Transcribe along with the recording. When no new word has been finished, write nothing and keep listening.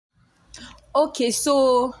Okay,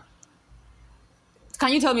 so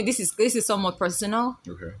can you tell me, this is somewhat personal?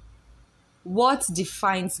 Okay. What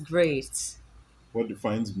defines great? What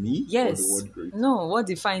defines me or the Yes. word great? No, what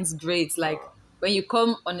defines great? Like Ah. when you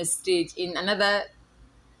come on a stage in another,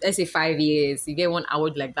 let's say 5 years, you get one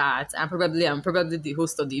award like that. I'm probably the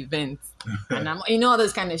host of the event. And I'm all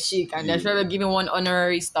this kind of chic and they're Yeah. probably giving one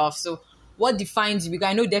honorary stuff. So what defines you? Because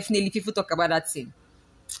I know definitely people talk about that thing.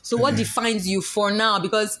 So what defines you for now?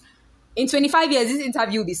 Because in 25 years, this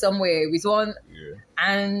interview will be somewhere with one. Yeah.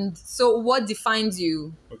 And so what defines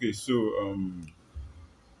you? Okay, so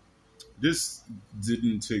this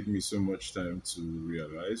didn't take me so much time to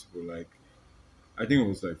realize, but like I think it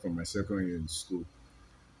was like from my second year in school.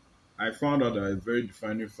 I found out that a very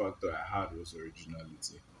defining factor I had was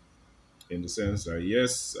originality. In the sense that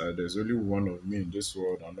yes, there's only one of me in this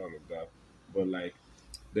world and all of that, but like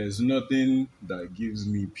there's nothing that gives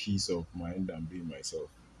me peace of mind than being myself.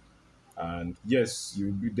 And yes,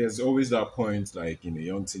 there's always that point like in a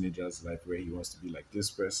young teenager's life where he wants to be like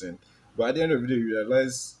this person. But at the end of the day, you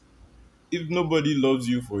realize if nobody loves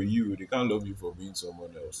you for you, they can't love you for being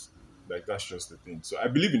someone else. Like that's just the thing. So I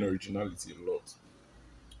believe in originality a lot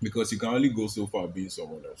because you can only go so far being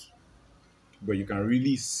someone else, but you can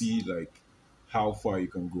really see like how far you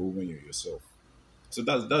can go when you're yourself. So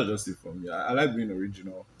that's just it for me. I like being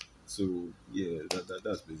original. So yeah,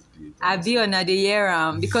 that's basically it. I be on the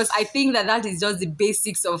year because I think that is just the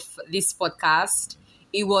basics of this podcast.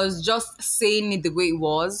 It was just saying it the way it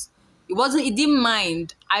was. It wasn't. It didn't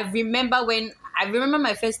mind. I remember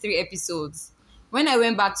my first 3 episodes when I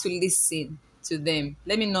went back to listen to them.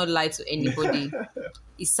 Let me not lie to anybody.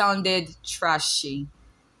 It sounded trashy.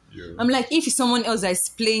 Yeah. I'm like, if someone else is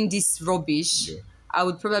playing this rubbish, Yeah. I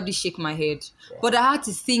would probably shake my head. Wow. But I had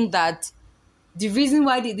to think that the reason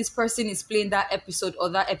why this person is playing that episode or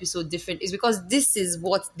that episode different is because this is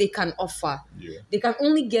what they can offer. Yeah. They can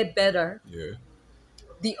only get better. Yeah.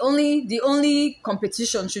 The only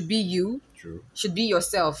competition should be you, True. should be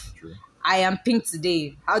yourself. True. I am pink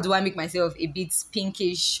today. How do I make myself a bit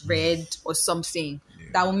pinkish red or something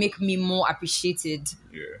that will make me more appreciated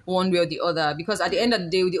Yeah. one way or the other? Because at the end of the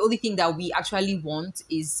day, the only thing that we actually want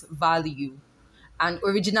is value. And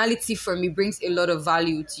originality for me brings a lot of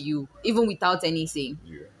value to you, even without anything.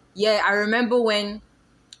 Yeah. Yeah, I remember when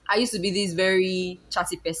I used to be this very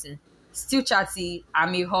chatty person. Still chatty,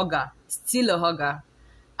 I'm a hugger, still a hugger.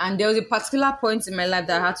 And there was a particular point in my life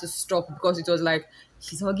that I had to stop because it was like,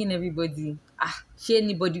 she's hugging everybody. She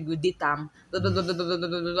anybody will date them. Blah, blah, blah, blah, blah, blah, blah,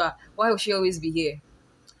 blah, blah. Why will she always be here?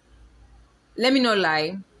 Let me not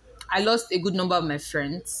lie. I lost a good number of my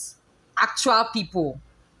friends, actual people,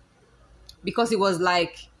 because it was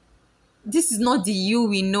like, this is not the you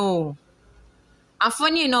we know. And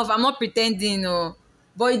funny enough, I'm not pretending,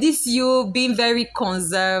 but this you being very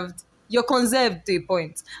conserved. You're conserved to a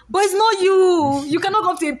point. But it's not you. You cannot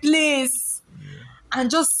go to a place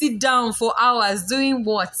and just sit down for hours doing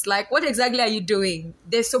what? Like, what exactly are you doing?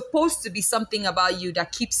 There's supposed to be something about you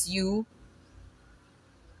that keeps you.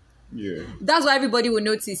 Yeah. That's why everybody will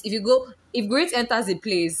notice. If Great enters a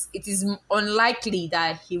place, it is unlikely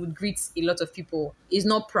that he would greet a lot of people. It's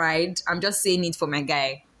not pride. I'm just saying it for my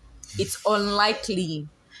guy. It's unlikely.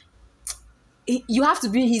 You have to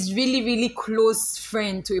be his really, really close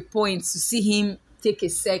friend to a point to see him take a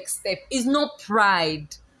sex step. It's not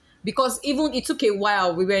pride. Because even it took a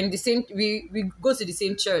while. We were in the same, we go to the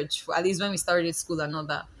same church, for at least when we started school and all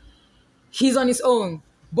that. He's on his own.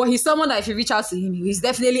 But he's someone that if you reach out to him, he's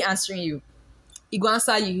definitely answering you. He will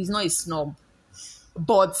answer you. He's not a snob.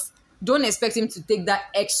 But don't expect him to take that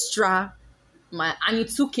extra mile. And it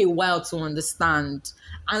took a while to understand.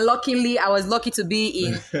 And luckily, I was lucky to be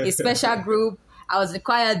in a special group. I was in the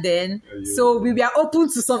choir then. Yeah. So we were open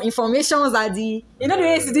to some information that the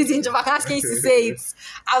way to do it in Javakas to say it.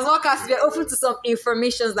 As long as we are open to some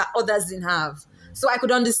information that others didn't have. So I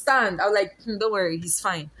could understand. I was like, don't worry, he's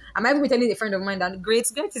fine. I might be telling a friend of mine that Great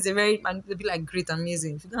is a very, and they'll be like, Great,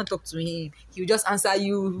 amazing. If you can't talk to him, he'll just answer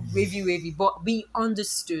you wavy. But we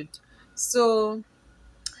understood. So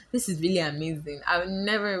this is really amazing. I would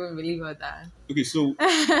never even believe all that. Okay, so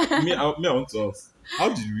I want to ask, how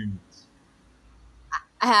did we meet?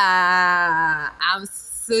 I'm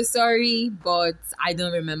so sorry, but I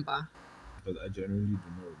don't remember. But I genuinely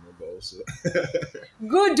do not remember also.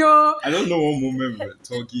 Good though. I don't know one moment we were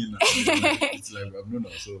talking and it's like we've known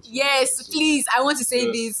ourselves. Yes, So please. I want to say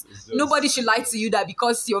it's this. just- Nobody should lie to you that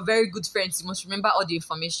because you're very good friends, you must remember all the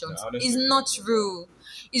information. Yeah, honestly, It's not true.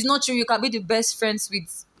 It's not true. You can be the best friends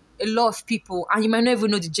with a lot of people and you might not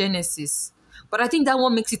even know the genesis. But I think that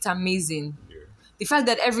one makes it amazing. Yeah. The fact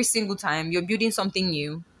that every single time you're building something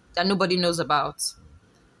new that nobody knows about.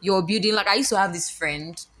 you're building. Like I used to have this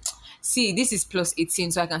friend. See, this is plus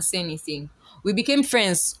 18, so I can say anything. We became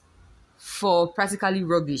friends for practically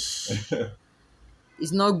rubbish.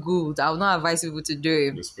 It's not good. I would not advise people to do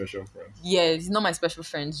it. The special friends. Yeah, it's not my special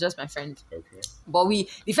friend, it's just my friend. Okay. But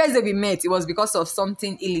the first day we met, it was because of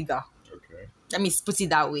something illegal. Okay. Let me put it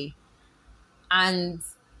that way. And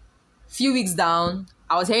few weeks down,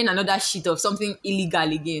 I was hearing another shit of something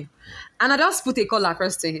illegal again. And I just put a call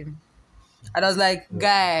across to him. And I was like,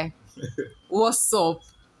 guy, what's up?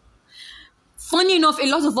 Funny enough, a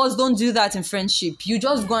lot of us don't do that in friendship. You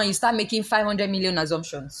just go and you start making 500 million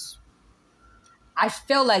assumptions. I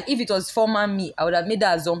felt like if it was former me, I would have made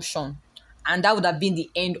that assumption. And that would have been the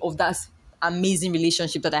end of that amazing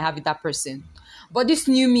relationship that I have with that person. But this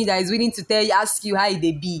new me that is willing to tell you, ask you how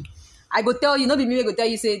they be. I go tell you, not be me, I go tell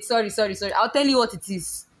you, say, sorry. I'll tell you what it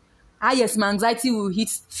is. Yes, my anxiety will hit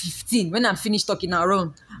 15. When I'm finished talking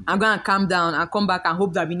around, I'm going to calm down and come back and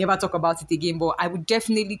hope that we never talk about it again. But I would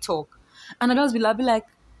definitely talk. And I'll just be like,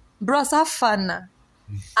 bros, have fun now.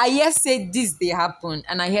 I hear say this they happen,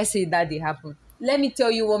 and I hear say that they happen. Let me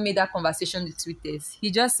tell you what made that conversation the sweetest. He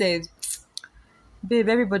just said, babe,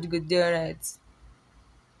 everybody go there, right?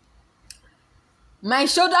 My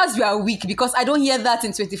shoulders were weak because I don't hear that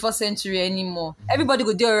in 21st century anymore. Everybody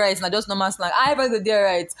go there, right? It's not just normal slang. Everybody go there,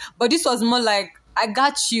 right? But this was more like, I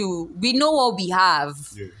got you. We know what we have.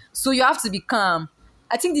 Yeah. So you have to be calm.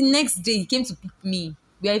 I think the next day he came to pick me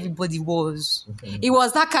where everybody was. Okay. It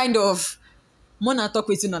was that kind of, Mona talk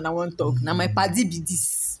with you and I won't talk. Now my party be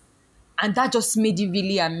this. And that just made it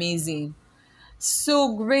really amazing.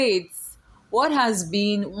 So great. What has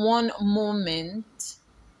been one moment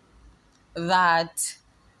that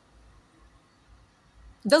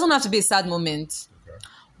doesn't have to be a sad moment, okay,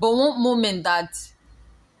 but one moment that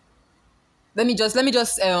let me just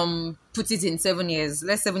put it in 7 years.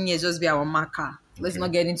 Let 7 years just be our marker. Okay. Let's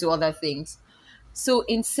not get into other things. So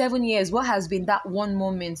in 7 years, what has been that one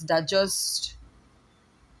moment that just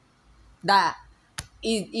that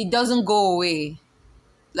it doesn't go away?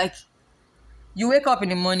 Like you wake up in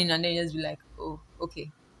the morning and then you just be like, oh, okay.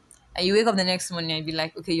 And you wake up the next morning and be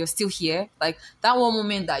like, okay, you're still here. Like that one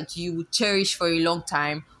moment that you would cherish for a long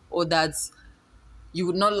time or that you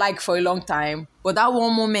would not like for a long time. But that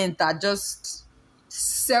one moment that just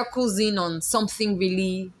circles in on something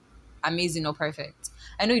really amazing or perfect.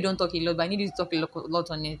 I know you don't talk a lot, but I need you to talk a lot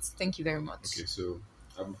on it. Thank you very much. Okay, so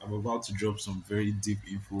I'm about to drop some very deep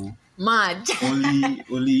info. Mad.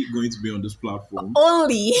 only going to be on this platform.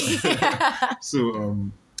 Only. So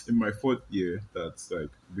in my 4th year, that's like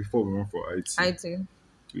before we went for IT. IT.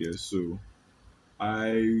 Yeah, so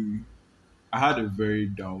I had a very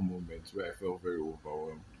down moment where I felt very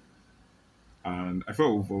overwhelmed. And I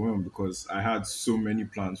felt overwhelmed because I had so many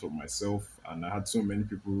plans for myself and I had so many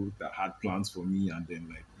people that had plans for me, and then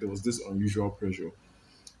like there was this unusual pressure.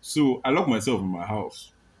 So I locked myself in my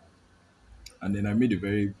house. And then I made a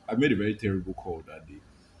very terrible call that day.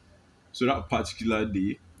 So that particular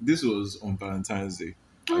day, this was on Valentine's Day,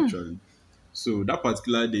 actually. So that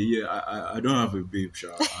particular day, yeah, I don't have a babe, Sha.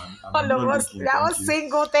 All of us, that was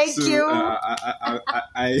single. Thank you.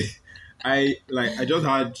 I just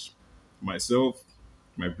had myself,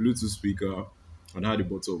 my Bluetooth speaker, and I had a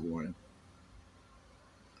bottle of wine.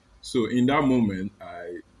 So in that moment,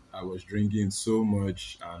 I was drinking so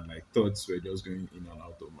much, and like thoughts were just going in and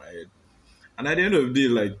out of my head. And at the end of the day,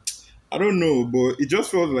 like, I don't know, but it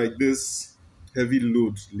just felt like this heavy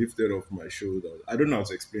load lifted off my shoulders. I don't know how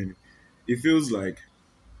to explain it. It feels like,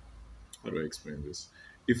 how do I explain this?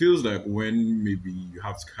 It feels like when maybe you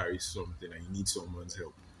have to carry something and you need someone's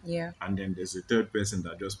help. Yeah. And then there's a third person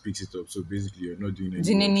that just picks it up. So basically, you're not doing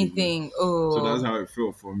anything. Oh. So that's how it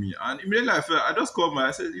felt for me. And immediately I just called I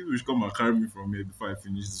said, you should come and carry me from here before I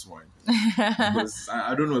finish this wine. Because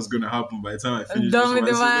I don't know what's going to happen by the time I finish Done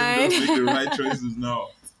this with wine. the So wine. just make the right choices now.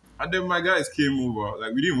 And then my guys came over.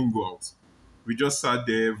 Like, we didn't even go out. We just sat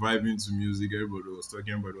there vibing to music. Everybody was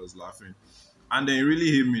talking, everybody was laughing. And then it really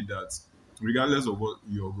hit me that regardless of what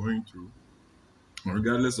you're going through, or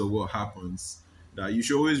regardless of what happens, that you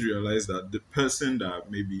should always realize that the person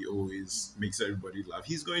that maybe always makes everybody laugh,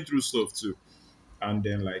 he's going through stuff too. And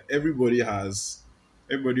then like everybody always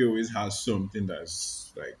has something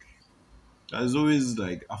that's always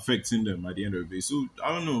like affecting them at the end of the day. So I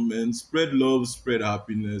don't know, man, spread love, spread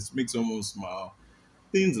happiness, make someone smile,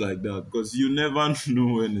 things like that, because you never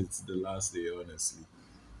know when it's the last day, honestly.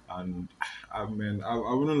 And I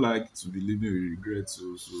wouldn't like to be living with regret.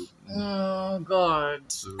 So oh God.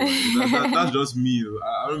 So that's just me.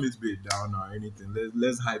 I don't mean to be a downer or anything.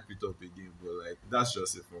 Let's hype it up again. But like that's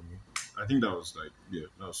just it for me. I think that was like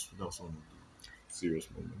that was one of the serious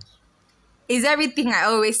moments. Is everything I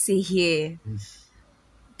always say here.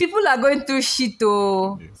 People are going through shit,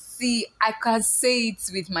 oh. Yeah. See, I can say it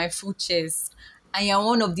with my full chest. I am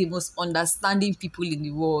one of the most understanding people in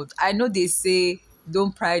the world. I know they say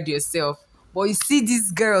don't pride yourself, but you see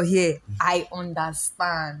this girl here, I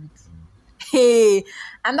understand. Hey,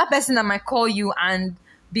 I'm that person that might call you, and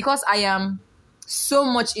because I am so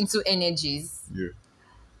much into energies, Yeah.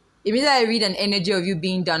 immediately I read an energy of you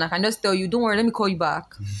being down, I can just tell you, don't worry, let me call you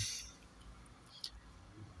back.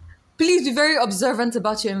 Please be very observant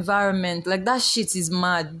about your environment. Like that shit is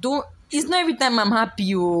mad. Don't. It's not every time I'm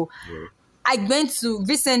happy. Oh, Yeah. I went to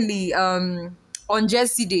recently on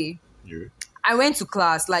Jersey Day. Yeah. I went to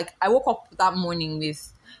class. Like I woke up that morning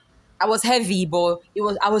with. I was heavy, but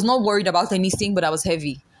I was not worried about anything, but I was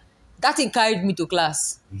heavy. That thing carried me to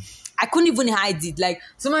class. I couldn't even hide it. Like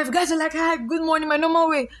some of my guys were like, "Hi, good morning, my normal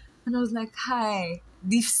way," and I was like, "Hi."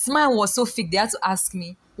 The smile was so fake. They had to ask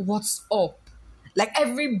me, "What's up?" Like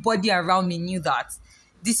everybody around me knew that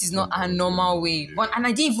this is not a normal way. Yeah. But and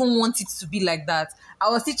I didn't even want it to be like that. I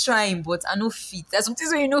was still trying, but I know fit. There's some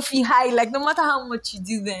things where you know feel high, like no matter how much you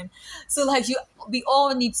do them. So like we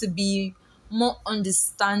all need to be more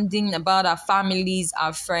understanding about our families,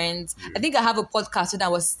 our friends. I think I have a podcast when I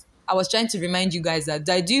was trying to remind you guys that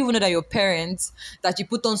do you even know that your parents that you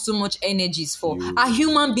put on so much energies for Yeah. are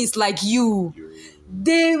human beings like you? Yeah.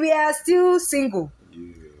 They were still single,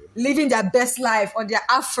 Yeah. living their best life on their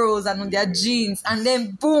afros and on their jeans, and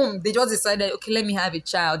then boom, they just decided, okay, let me have a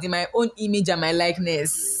child in my own image and my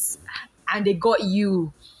likeness, and they got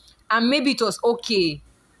you, and maybe it was okay,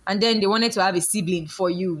 and then they wanted to have a sibling for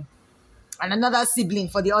you, and another sibling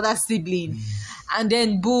for the other sibling, and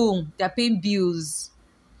then boom, they're paying bills.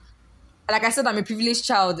 Like I said, I'm a privileged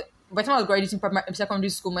child. By the time I was graduating secondary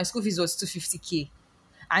school, my school fees was 250K,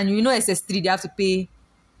 and you know SS3 they have to pay.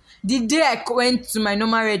 The day I went to my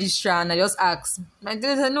normal registrar and I just asked, my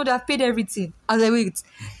dad said, no, they've paid everything. I was like, wait,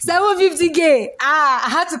 750K. I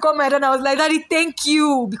had to call my dad. I was like, Daddy, thank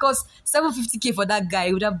you. Because 750K for that guy,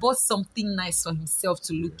 he would have bought something nice for himself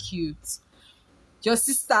to look cute. Your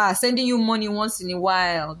sister sending you money once in a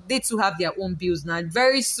while. They too have their own bills now.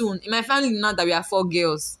 Very soon, in my family now that we are 4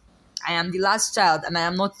 girls, I am the last child and I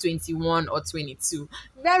am not 21 or 22.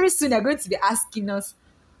 Very soon, they're going to be asking us,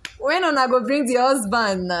 when una go bring the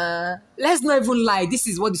husband? Let's not even lie. This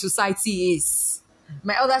is what the society is.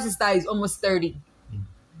 My other sister is almost 30.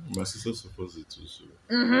 My sister suffers it too.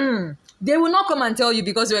 So. They will not come and tell you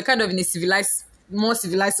because we're kind of in a more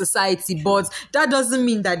civilized society, but that doesn't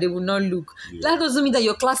mean that they will not look. Yeah. That doesn't mean that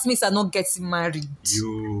your classmates are not getting married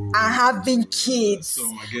You and having kids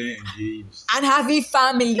some are getting engaged. and having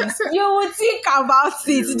families. You will think about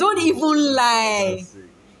it. Don't even lie. That's it.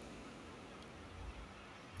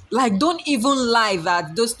 Like, don't even lie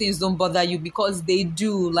that those things don't bother you because they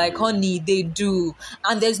do. Like, honey, they do.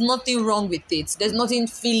 And there's nothing wrong with it. There's nothing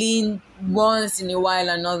feeling once in a while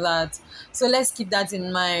and all that. So let's keep that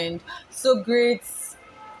in mind. So Great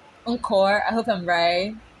Nkor, I hope I'm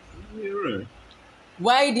right. You're right.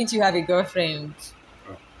 Why didn't you have a girlfriend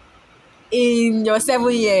Oh. in your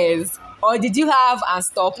 7 years? Or did you have and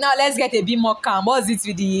stop? Now let's get a bit more calm. What's it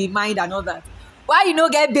with the mind and all that? Why you no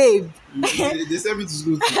get babe? They sent me to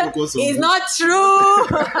school to focus on It's this. not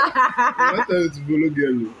true. I want to follow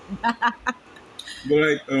girl. But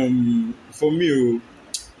like for me,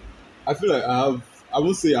 I feel like I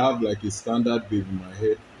won't say I have like a standard babe in my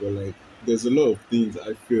head, but like there's a lot of things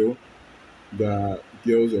I feel that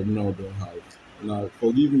girls of now don't have. Now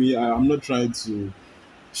forgive me, I'm not trying to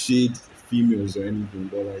shade females or anything,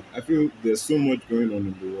 but like I feel there's so much going on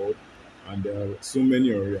in the world and there are so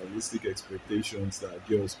many unrealistic expectations that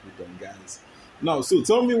girls put on guys. Now, so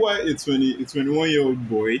tell me why a 21-year-old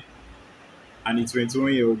boy and a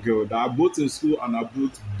 21-year-old girl that are both in school and are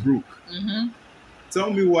both broke.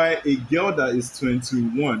 Tell me why a girl that is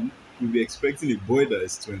 21 will be expecting a boy that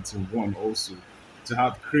is 21 also to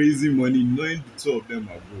have crazy money knowing the two of them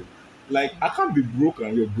are broke. Like, I can't be broke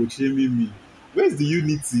and you're broke shaming me. Where's the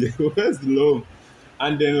unity? Where's the love?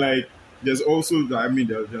 And then like there's also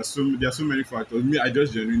there's so many factors. Me, I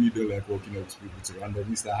just genuinely don't like walking up to people to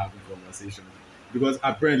randomly start having conversations because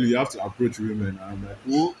apparently you have to approach women and I'm like,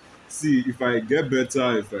 oh, see, if I get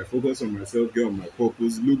better, if I focus on myself, get on my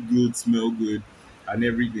purpose, look good, smell good and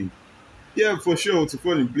everything, yeah, for sure, to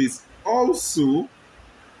fall in place. Also,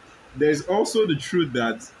 there's also the truth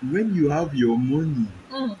that when you have your money,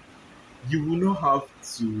 you will not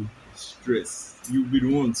have to stress. You'll be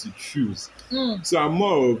the one to choose. So I'm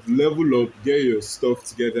more of level up, get your stuff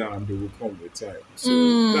together, and they will come with time.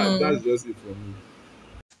 So that's just it for me.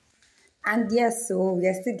 And yes, so we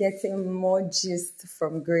are still getting more gist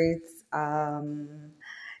from Great.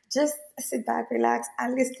 Just sit back, relax,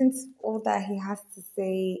 and listen to all that he has to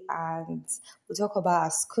say. And we'll talk about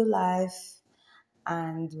our school life,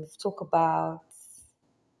 and we'll talk about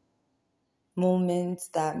moments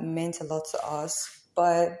that meant a lot to us.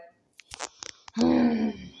 But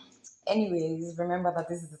anyways, remember that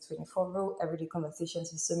this is the 24 rule. Everyday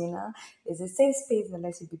conversations with Sumina is a safe space that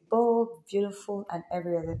lets you be bold, beautiful, and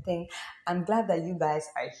every other thing. I'm glad that you guys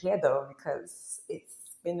are here though, because it's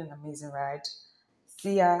been an amazing ride.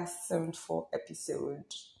 See ya soon for episode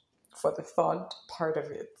for the third part of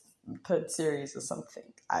it, third series or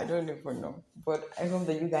something. I don't even know, but I hope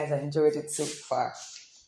that you guys have enjoyed it so far.